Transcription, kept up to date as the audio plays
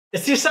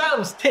It's the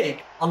Asylum's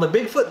take on the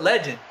Bigfoot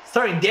legend,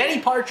 starring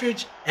Danny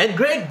Partridge and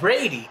Greg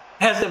Brady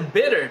as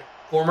embittered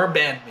former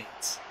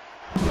bandmates.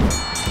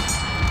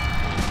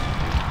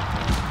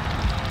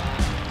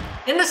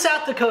 In the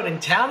South Dakotan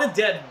town of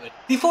Deadwood,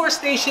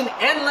 deforestation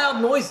and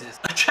loud noises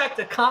attract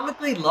a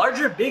comically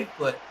larger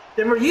Bigfoot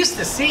than we're used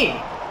to seeing,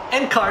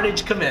 and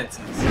carnage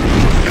commences.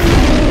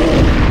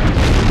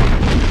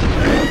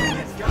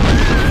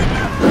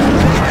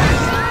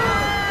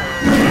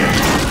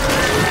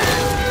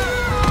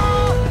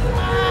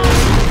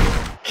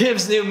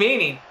 Gives new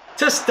meaning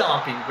to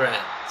stomping grounds.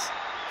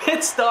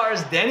 It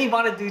stars Danny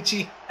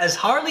Bonaduce as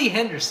Harley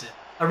Henderson,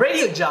 a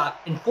radio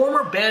jock and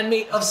former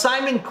bandmate of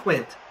Simon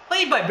Quint,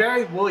 played by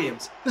Barry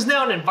Williams, who's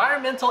now an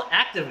environmental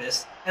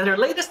activist, and their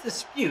latest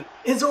dispute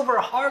is over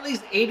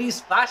Harley's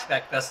 80s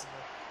flashback festival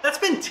that's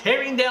been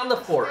tearing down the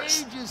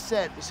forest. You just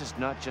said this is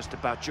not just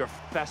about your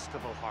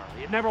festival,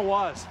 Harley. It never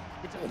was.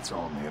 It's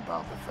only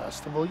about the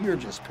festival. You're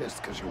just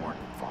pissed because you weren't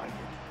invited.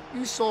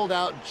 You sold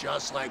out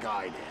just like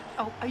I did.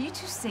 Oh, are you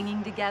two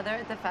singing together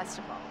at the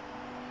festival?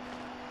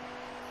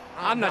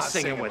 I'm not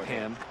singing with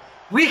him.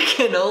 We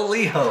can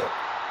only hope.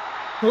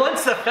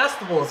 Once the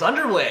festival is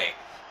underway,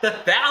 the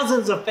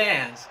thousands of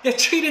fans get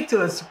treated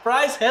to a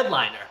surprise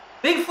headliner,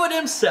 Bigfoot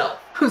himself,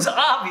 who's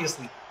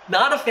obviously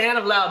not a fan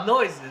of loud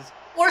noises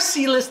or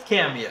C-list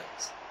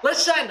cameos.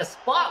 Let's shine the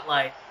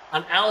spotlight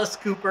on Alice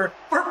Cooper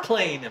for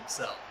playing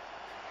himself.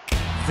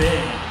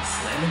 Van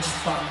Slamme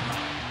Spotlight.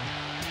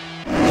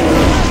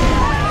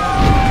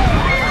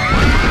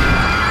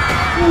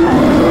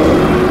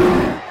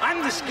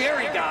 I'm the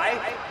scary guy.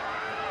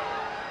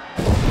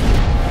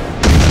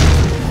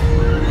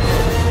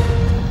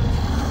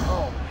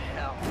 Oh,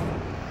 hell.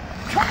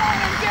 Come on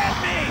and get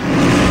me!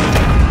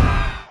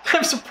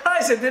 I'm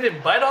surprised it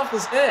didn't bite off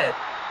his head.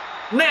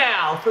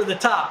 Now for the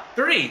top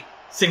 3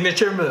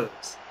 signature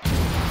moves.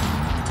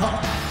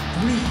 Top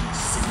 3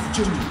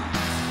 signature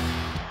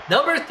moves.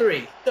 Number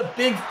 3, the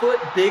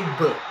Bigfoot Big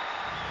Boot.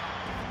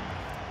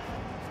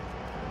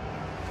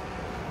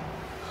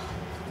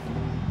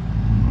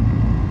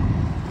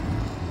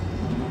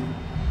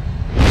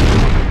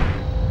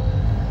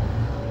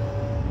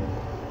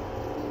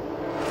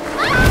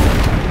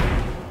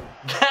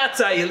 That's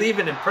how you leave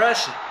an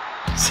impression.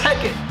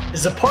 Second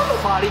is the porta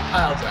potty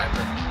pile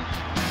driver.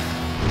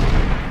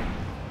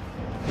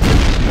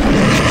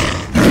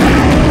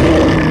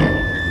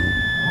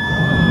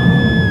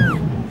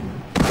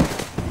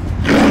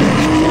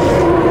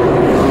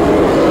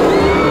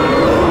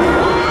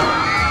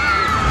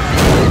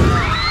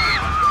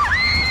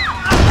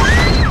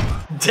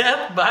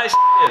 Death by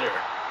shitter.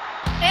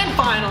 And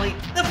finally,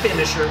 the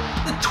finisher,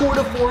 the Tour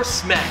de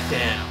Force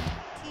Smackdown.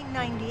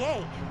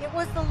 1998. It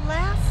was the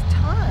last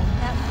time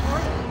that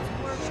portals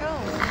were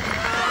shown.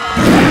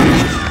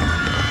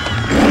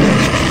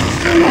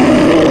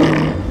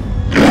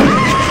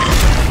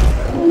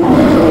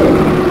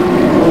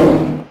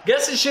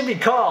 Guess it should be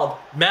called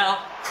Mount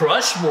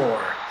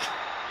Crushmore.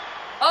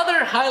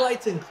 Other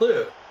highlights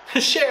include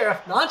the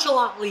sheriff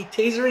nonchalantly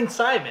tasering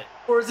Simon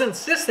for his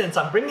insistence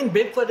on bringing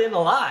Bigfoot in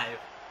alive,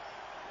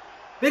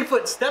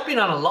 Bigfoot stepping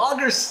on a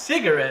logger's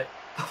cigarette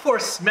before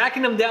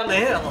smacking him down the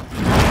hill,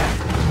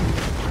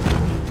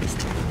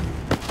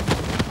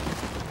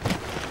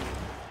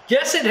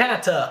 guess it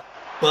had to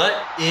butt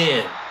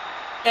in,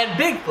 and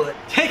Bigfoot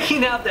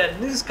taking out that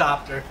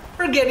newscopter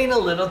for getting a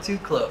little too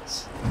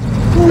close.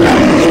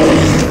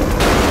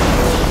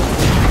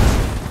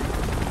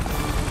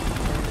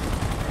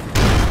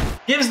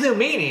 Gives new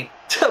meaning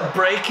to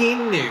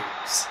breaking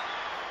news.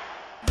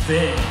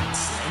 Van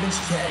Slamme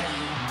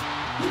Tagging.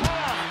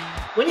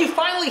 When you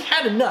finally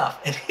had enough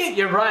and hit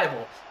your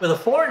rival with a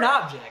foreign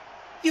object,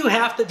 you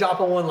have to drop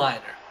a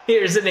one-liner.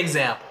 Here's an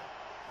example.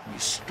 You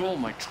stole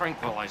my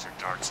tranquilizer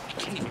darts. You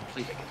can't even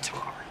play the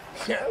guitar.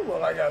 Yeah,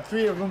 well, I got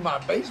 3 of them in my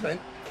basement.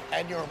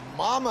 And your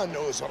mama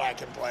knows what I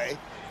can play.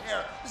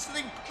 Here, this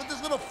thing with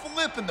this little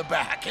flip in the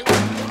back.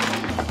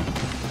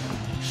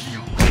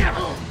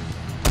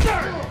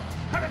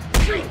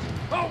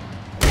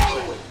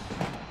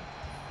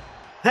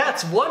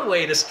 That's one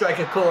way to strike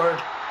a chord.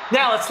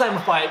 Now let's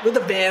slamify it with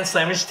the Van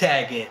Slamme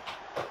tag in.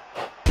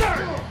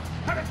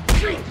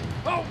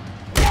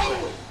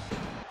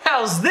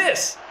 How's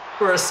this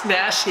for a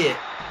smash hit?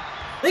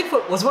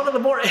 Bigfoot was one of the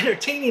more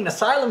entertaining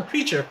Asylum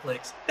creature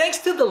flicks thanks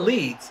to the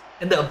leads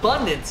and the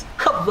abundance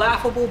of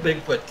laughable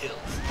Bigfoot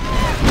kills.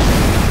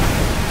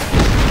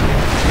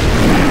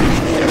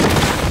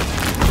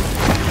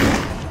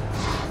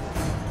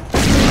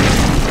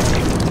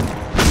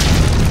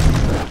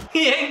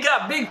 He ain't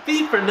got big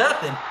feet for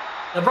nothing.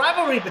 The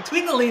rivalry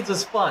between the leads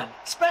was fun,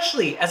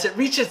 especially as it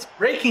reached its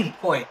breaking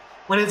point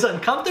when it's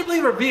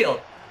uncomfortably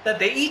revealed that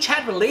they each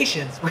had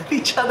relations with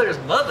each other's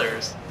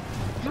mothers.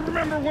 You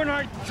remember when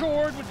I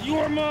toured with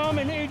your mom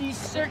in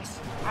 '86?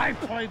 I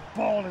played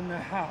ball in the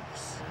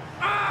house.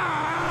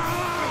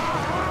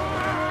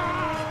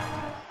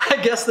 I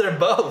guess they're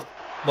both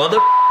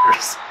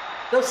motherfuckers.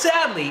 Though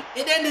sadly,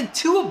 it ended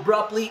too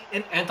abruptly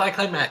and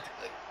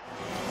anticlimactically.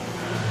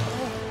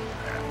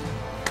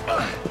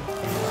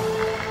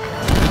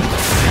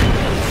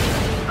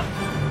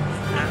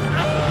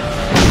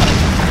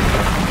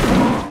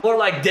 Or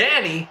like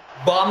Danny,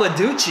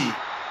 Bonaduce.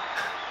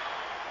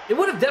 It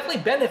would have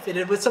definitely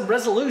benefited with some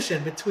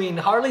resolution between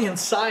Harley and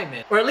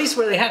Simon, or at least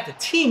where they had to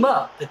team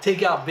up to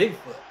take out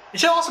Bigfoot. It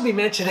should also be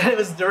mentioned that it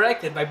was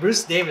directed by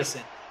Bruce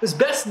Davison, who's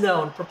best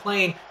known for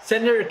playing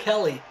Senator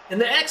Kelly in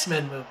the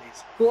X-Men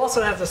movies, who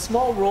also has a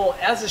small role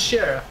as a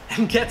sheriff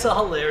and gets a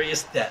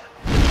hilarious death.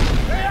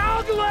 Hey,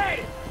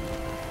 Algalay!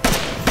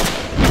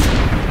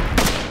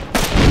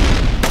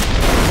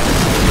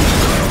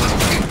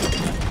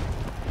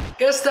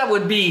 Guess that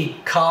would be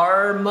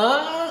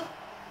karma?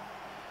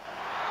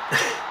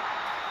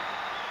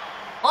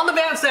 On the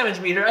Van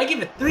Slamme meter, I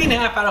give it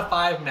 3.5 out of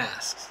 5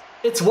 masks.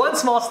 It's one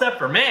small step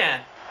for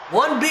man,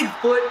 one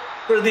Bigfoot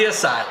for the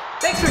asylum.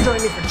 Thanks for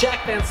joining me for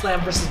Jack Van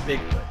Slamme vs.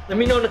 Bigfoot. Let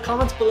me know in the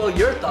comments below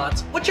your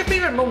thoughts, what your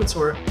favorite moments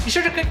were. Be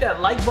sure to click that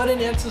like button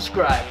and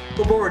subscribe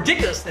for more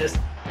ridiculousness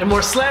and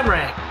more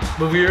Slammarang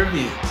movie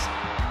reviews.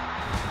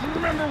 You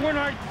remember when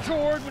I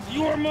toured with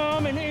your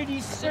mom in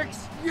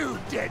 '86? You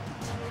didn't.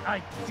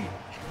 I did.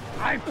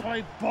 I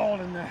played ball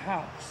in the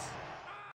house.